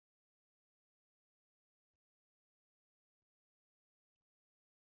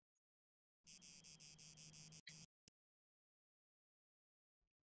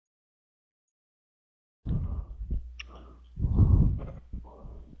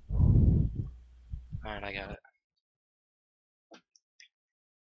Alright, I got it.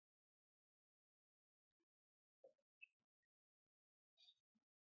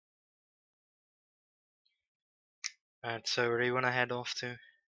 Alright, so where do you want to head off to?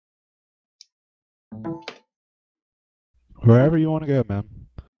 Wherever you want to go, man.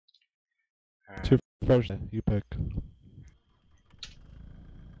 Alright. To first, you pick.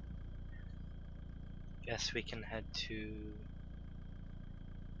 Guess we can head to...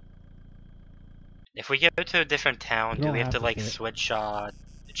 If we go to a different town, You do don't we have to say like it. switch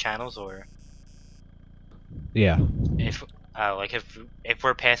channels, or Yeah. if like if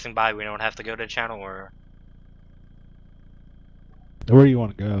we're passing by, we don't have to go to the channel, or Where you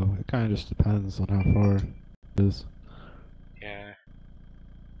want to go. It kind of just depends on how far it is. yeah.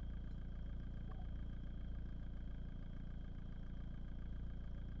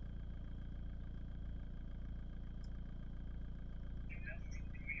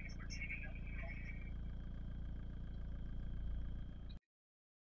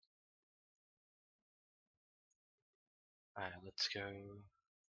 Alright, let's go.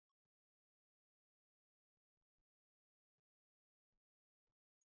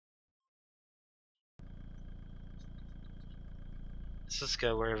 Let's just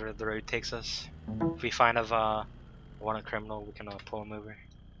go wherever the road takes us. If we find a wanted criminal, we can pull him over.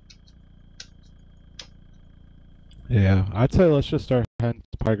 Yeah, I'd say let's just start heading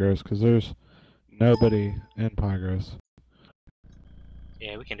to Pygros, because there's nobody in Pygros.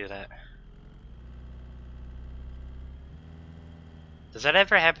 Yeah, we can do that. Does that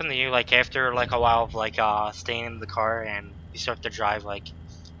ever happen to you, like after like a while of like staying in the car and you start to drive, like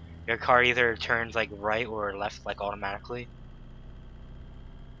your car either turns like right or left like automatically?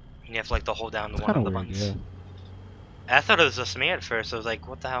 And you have to like to hold down It's one kind of of the weird, buttons. yeah. I thought it was just me at first. I was like,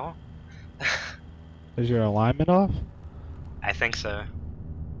 what the hell? Is your alignment off? I think so.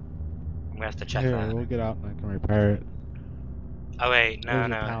 I'm gonna have to check Here, that. we'll get out and I can repair it. Oh wait, There's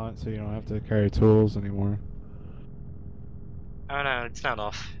no. a talent, so you don't have to carry tools anymore. Oh no, it's not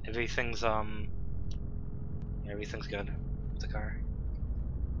off. Everything's everything's good with the car.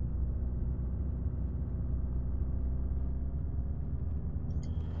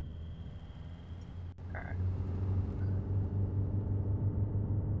 Alright.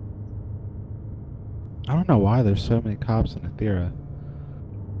 I don't know why there's so many cops in Athera.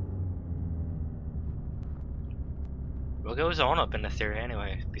 What goes on up in the theory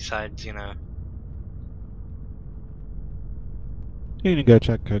anyway? Besides, you know. You can go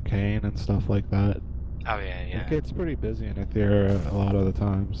check cocaine and stuff like that. Oh yeah. It gets pretty busy in Athera a lot of the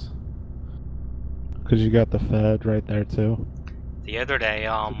times. Because you got the Fed right there too. The other day,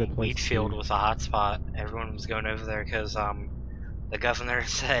 It's a good place to Wheatfield be. was a hot spot. Everyone was going over there because the governor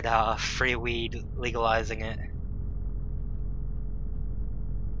said free weed, legalizing it.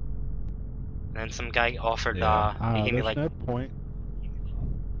 And then some guy offered he gave me There's like no point.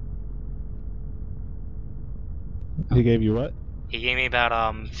 He gave you what? he gave me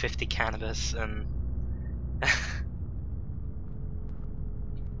about 50 cannabis and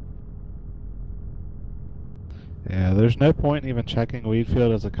Yeah, there's no point in even checking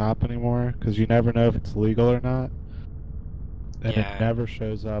Wheatfield as a cop anymore, because you never know if it's legal or not. And yeah. it never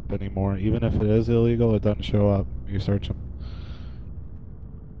shows up anymore. Even if it is illegal, it doesn't show up. You search them.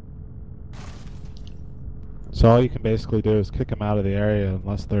 So all you can basically do is kick them out of the area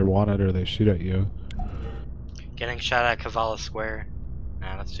unless they're wanted or they shoot at you. Getting shot at Cavala Square.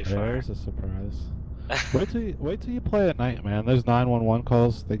 Nah, that's too far. There's a surprise. Wait till you play at night, man. Those 911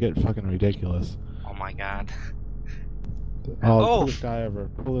 calls, they get fucking ridiculous. Oh my god. Oh, coolest guy ever.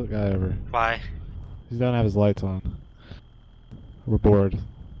 Coolest guy ever. Why? He doesn't have his lights on. We're bored.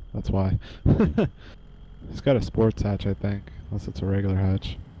 That's why. He's got a sports hatch, I think. Unless it's a regular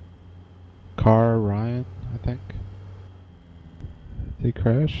hatch. Car Ryan, I think. Did he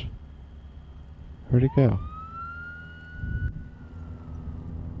crash? Where'd he go?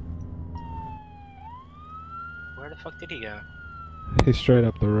 Where the fuck did he go? He's straight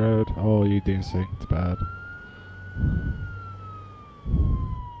up the road. Oh, you dancing. It's bad.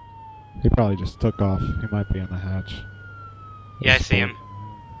 He probably just took off. He might be in the hatch. Yeah, I see him.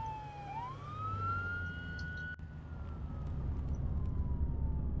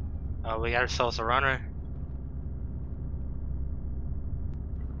 Oh, we got ourselves a runner.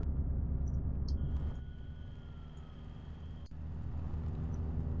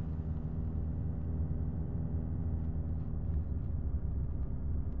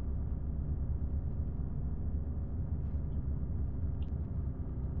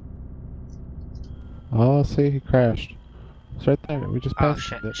 Oh, see, he crashed. It's right there. We just passed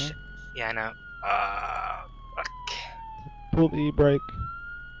him, didn't Shit. Yeah, I know. Fuck. we? Pull the e-brake.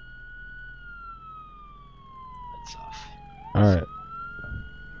 Alright.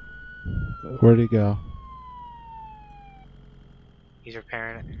 Where'd he go? He's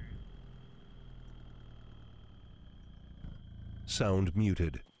repairing it. Sound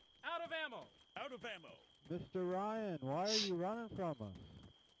muted. Out of ammo! Out of ammo! Mr. Ryan, why are you running from us?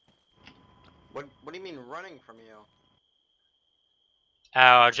 What do you mean running from you?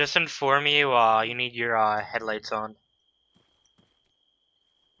 Just inform you, you need your, headlights on.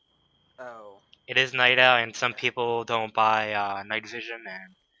 Oh. It is night out, and some people don't buy, night vision,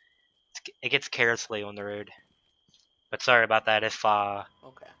 and it gets carelessly on the road. But sorry about that if,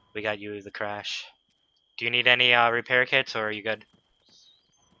 Okay. we got you the crash. Do you need any, repair kits, or are you good?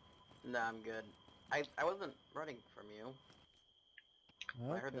 Nah, I'm good. I wasn't running from you.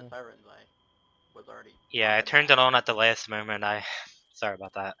 When I heard the sirens, I was already Yeah, on I the turned it path. on at the last moment. Sorry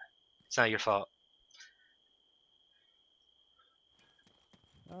about that. It's not your fault.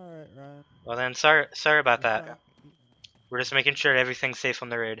 Alright, Ryan. Well then, sorry about that. Okay. We're just making sure everything's safe on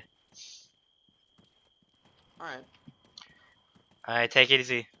the road. Alright. Alright, take it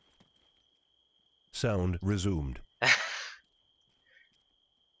easy. Sound resumed.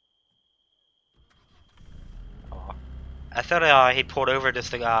 Aw. I thought he pulled over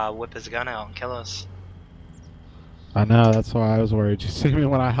just to whip his gun out and kill us. I know, that's why I was worried. You see me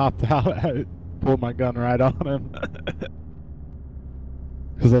when I hopped out, I pulled my gun right on him.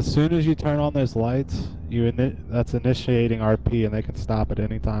 Because as soon as you turn on those lights, that's initiating RP and they can stop at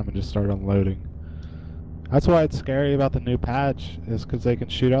any time and just start unloading. That's why it's scary about the new patch, is because they can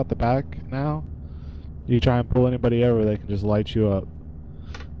shoot out the back now. You try and pull anybody over, they can just light you up.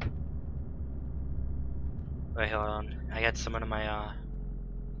 Wait, hold on. I got someone in my my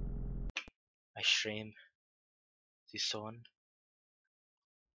stream. Is he still on?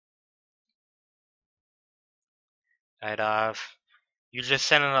 Alright, you just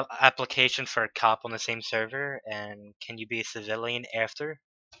sent an application for a cop on the same server, and can you be a civilian after?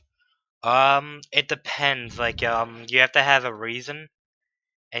 It depends. Like, you have to have a reason,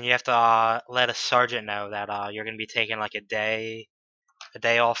 and you have to let a sergeant know that you're gonna be taking like a day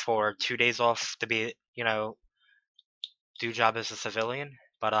off or 2 days off to be, do job as a civilian.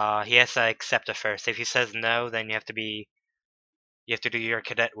 But he has to accept it first. If he says no, then you have to do your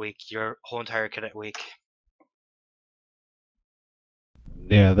cadet week, your whole entire cadet week.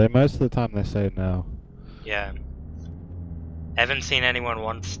 Yeah, most of the time they say no. Yeah. Haven't seen anyone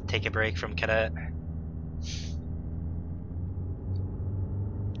once take a break from cadet.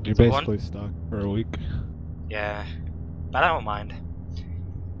 You're So basically stuck for a week. Yeah, but I don't mind.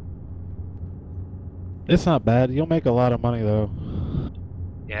 It's not bad. You'll make a lot of money though.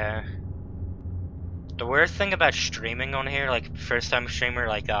 Yeah. The worst thing about streaming on here, like first time streamer,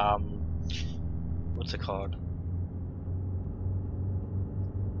 like what's it called?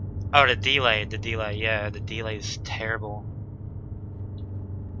 Oh, the delay, yeah, the delay is terrible.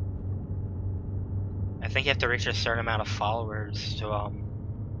 I think you have to reach a certain amount of followers to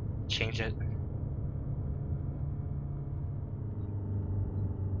change it.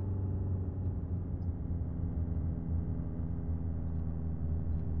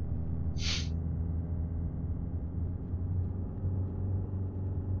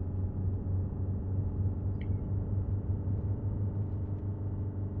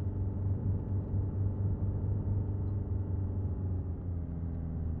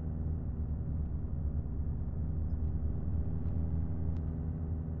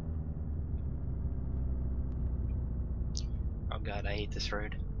 Oh god, I hate this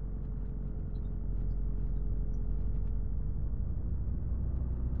road.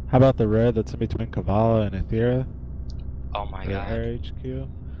 How about the road that's in between Kavala and Ethera? Oh my The god. Air HQ?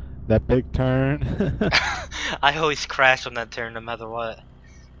 That big turn? I always crash on that turn no matter what.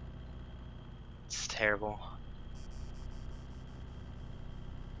 It's terrible.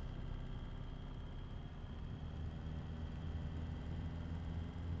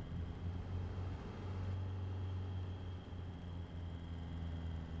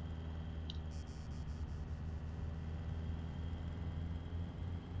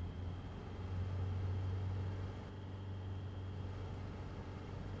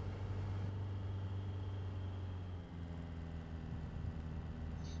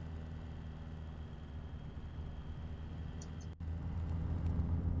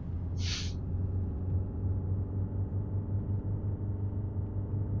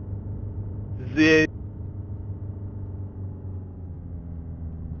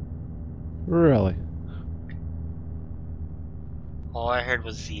 Really? All I heard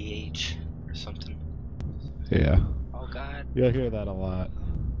was ZH or something. Yeah. Oh god. You'll hear that a lot.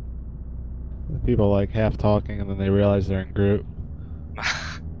 People like half talking and then they realize they're in group.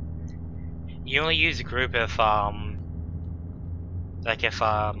 You only use a group Like if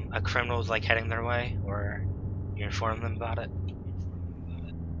a criminal's like heading their way, or you inform them about it.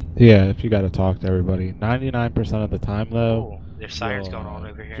 Yeah, if you gotta talk to everybody. 99% of the time, though, Oh, there's sirens you'll going on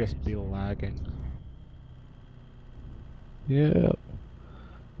over here. just be lagging. Yeah.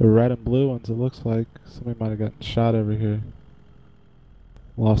 The red and blue ones, it looks like. Somebody might have gotten shot over here.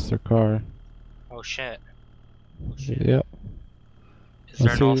 Lost their car. Oh shit. Yep. Is there Let's an see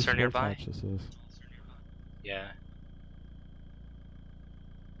whose officer sports nearby? match this is. Yeah.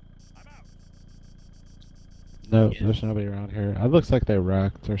 I'm out. No, Yeah. there's nobody around here. It looks like they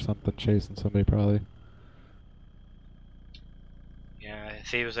wrecked or something, chasing somebody probably. Yeah, if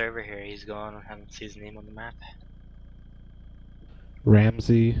he was over here, he's gone. I haven't seen his name on the map.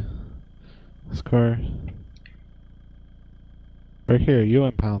 Ramsey. This car. Right here, you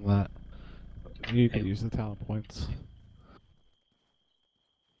impound that. You could Hey. use the talent points.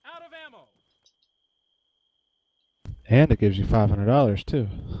 Out of ammo. And it gives you $500 too.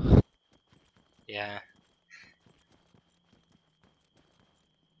 Yeah.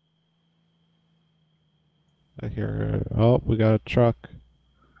 I hear, oh, we got a truck.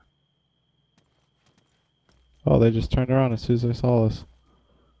 Oh, they just turned around as soon as they saw us.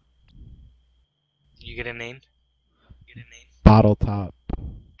 You get a name? Bottle top.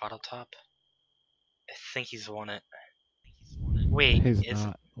 Bottle top? I think he's won it. Wait, He's is...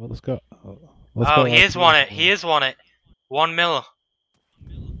 not. Well, let's go. Let's Oh, go. he is LT won or it. He somewhere. is won it. 1 mil.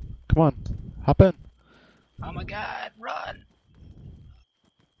 Come on, hop in. Oh my god, run.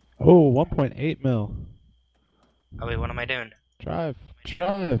 Oh, 1.8 mil. Oh wait, what am I doing? Drive.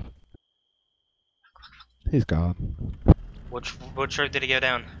 He's gone. Which road did he go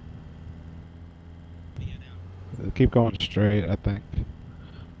down? Keep going straight, I think.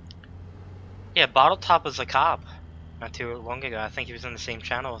 Yeah, Bottle Top was a cop not too long ago. I think he was in the same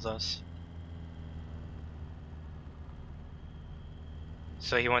channel as us.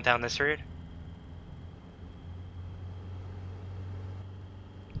 So he went down this road?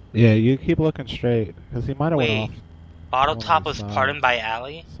 Yeah, you keep looking straight, because he might have went off Wait, Bottle one of Top these was sides pardoned by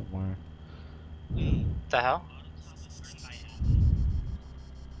Alley? somewhere. What the hell?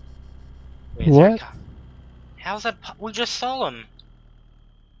 Wait, is there a What? cop? How's that? We just saw him.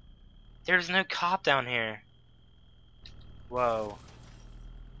 There's no cop down here. Whoa.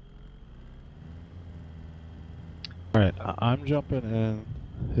 Alright, I'm jumping in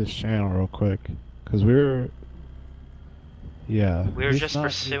his channel real quick, because we were... Yeah. We were he's just not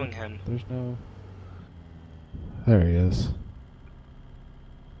pursuing even- him. There's no... There he is.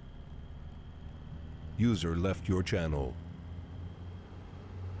 User left your channel.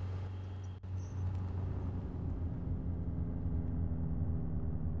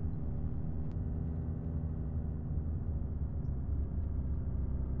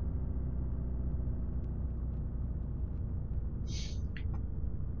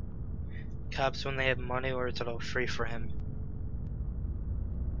 Cops when they have money, or it's all free for him.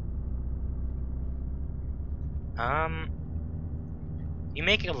 You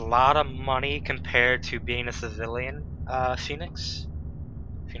make a lot of money compared to being a civilian, Phoenix,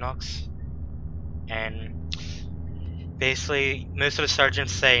 and basically most of the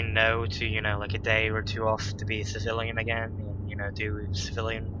sergeants say no to, you know, like a day or two off to be a civilian again, and, you know, do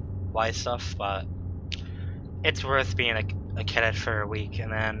civilian-wise stuff, but it's worth being a cadet for a week,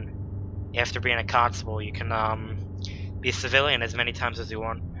 and then after being a constable, you can, be a civilian as many times as you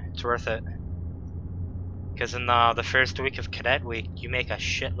want. It's worth it. Because in the first week of cadet week, you make a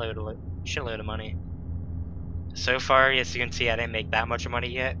shitload of money. So far, as you can see, I didn't make that much money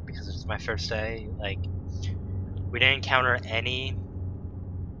yet because it's my first day. Like, we didn't encounter any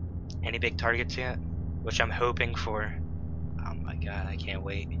big targets yet, which I'm hoping for. Oh my god, I can't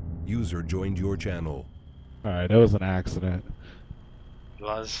wait. User joined your channel. Alright, it was an accident. It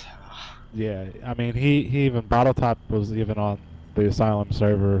was. Yeah, I mean, he even... Bottle top was even on the Asylum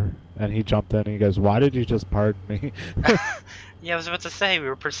server, and he jumped in and he goes, "Why did you just pardon me?" Yeah, I was about to say, we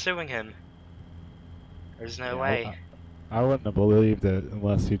were pursuing him. There's no Yeah, way. I wouldn't have believed it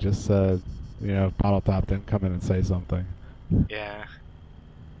unless he just said, you know, Bottle top didn't come in and say something. Yeah.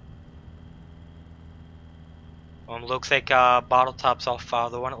 Well, it looks like Bottle Top's off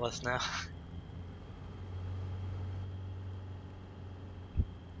the wanted list now.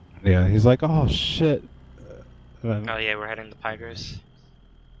 Yeah, he's like, "Oh shit." Oh yeah, we're heading to Pygos.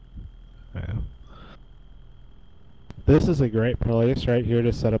 Yeah. This is a great place right here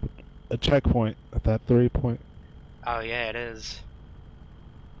to set up a checkpoint at that 3 point. Oh yeah, it is.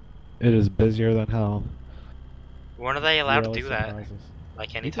 It is busier than hell. When are they allowed Really to do that? surprises.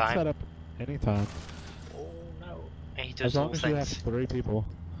 Like You can set anytime? up anytime. Oh no. And he As does long little as you have things. 3 people.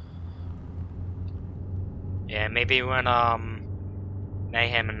 Yeah, maybe when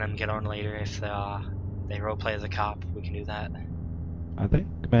Mayhem and them get on later if they roleplay as a cop. We can do that. I think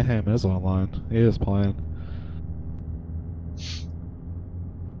Mayhem is online. He is playing.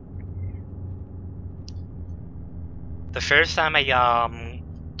 The first time I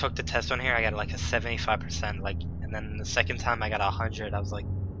took the test on here, I got like a 75%. Like, and then the second time I got 100. I was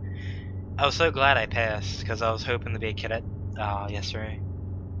so glad I passed because I was hoping to be a cadet yesterday.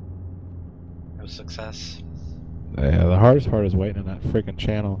 It was a success. Yeah, the hardest part is waiting in that freaking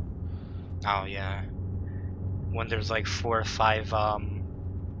channel. Oh yeah. When there's like 4 or 5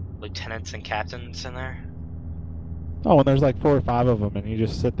 lieutenants and captains in there. Oh, when there's like 4 or 5 of them, and you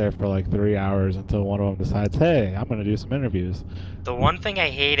just sit there for like 3 hours until one of them decides, "Hey, I'm gonna do some interviews." The one thing I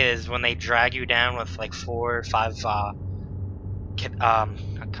hate is when they drag you down with like 4 or 5 not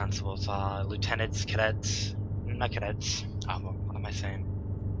constables, lieutenants, cadets, not cadets. Oh, what am I saying?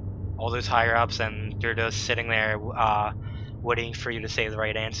 All those higher ups, and they're just sitting there, waiting for you to say the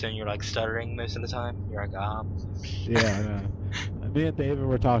right answer, and you're like stuttering most of the time. You're like, Yeah, I know. Me and David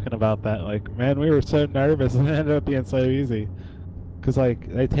were talking about that. Like, man, we were so nervous, and it ended up being so easy. Cause like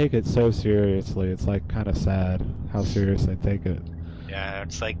they take it so seriously. It's like kind of sad how serious they take it. Yeah,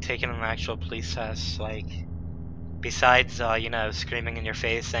 it's like taking an actual police test. Like, besides, you know, screaming in your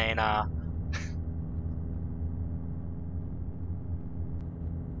face saying, I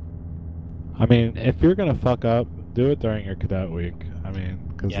mean, if you're gonna fuck up, do it during your cadet week. I mean,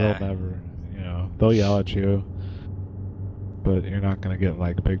 cause Yeah. they'll never, you know, they'll yell at you, but you're not gonna get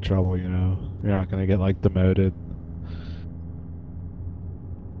like big trouble. You know, you're not gonna get like demoted.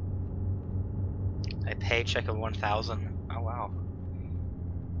 a paycheck of 1,000. Oh wow.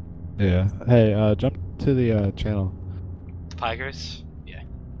 Yeah. Hey, jump to the channel. The Pikers? Yeah.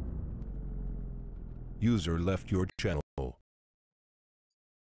 User left your channel.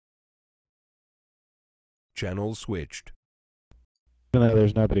 Channel switched. Even though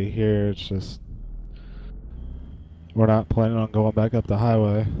there's nobody here, it's just we're not planning on going back up the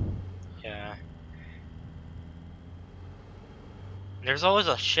highway. Yeah. There's always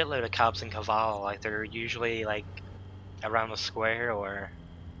a shitload of cops in Caval. Like, they're usually like around the square or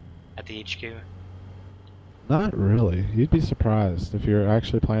at the HQ. Not really. You'd be surprised if you're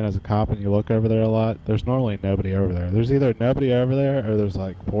actually playing as a cop and you look over there a lot. There's normally nobody over there. There's either nobody over there or there's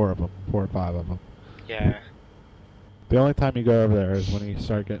like 4 of them, 4 or 5 of them. Yeah. The only time you go over there is when you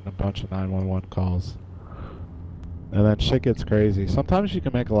start getting a bunch of 911 calls. And then shit gets crazy. Sometimes you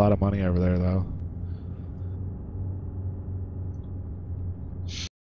can make a lot of money over there though.